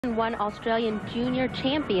One Australian junior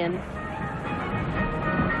champion.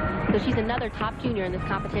 So she's another top junior in this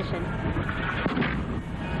competition.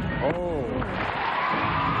 Oh.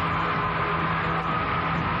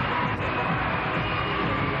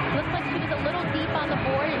 Looks like she was a little deep on the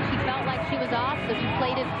board and she felt like she was off, so she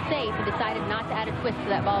played it safe and decided not to add a twist to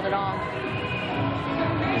that vault at all.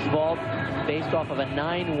 This vault based off of a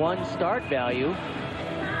 9-1 start value.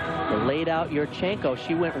 The laid out Yurchenko,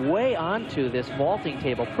 she went way onto this vaulting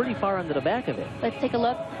table, pretty far under the back of it. Let's take a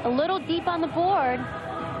look. A little deep on the board,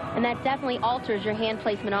 and that definitely alters your hand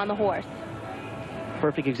placement on the horse.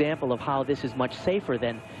 Perfect example of how this is much safer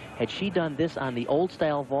than had she done this on the old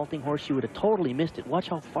style vaulting horse, she would have totally missed it. Watch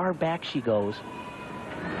how far back she goes.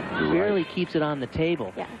 Barely keeps it on the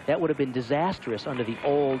table. Yeah. That would have been disastrous under the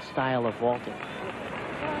old style of vaulting.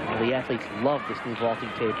 Well, the athletes love this new vaulting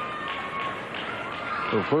table.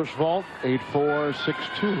 So first vault,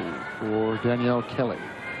 8-4-6-2 for Danielle Kelly.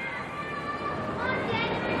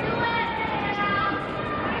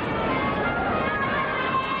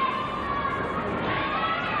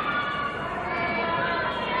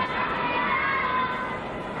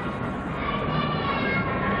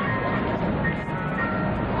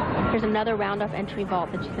 Here's another round-off entry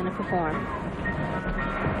vault that she's going to perform.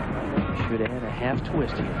 Should add a half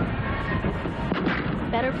twist here.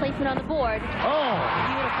 Better placement on the board. Oh,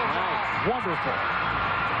 beautiful. nice. Wonderful.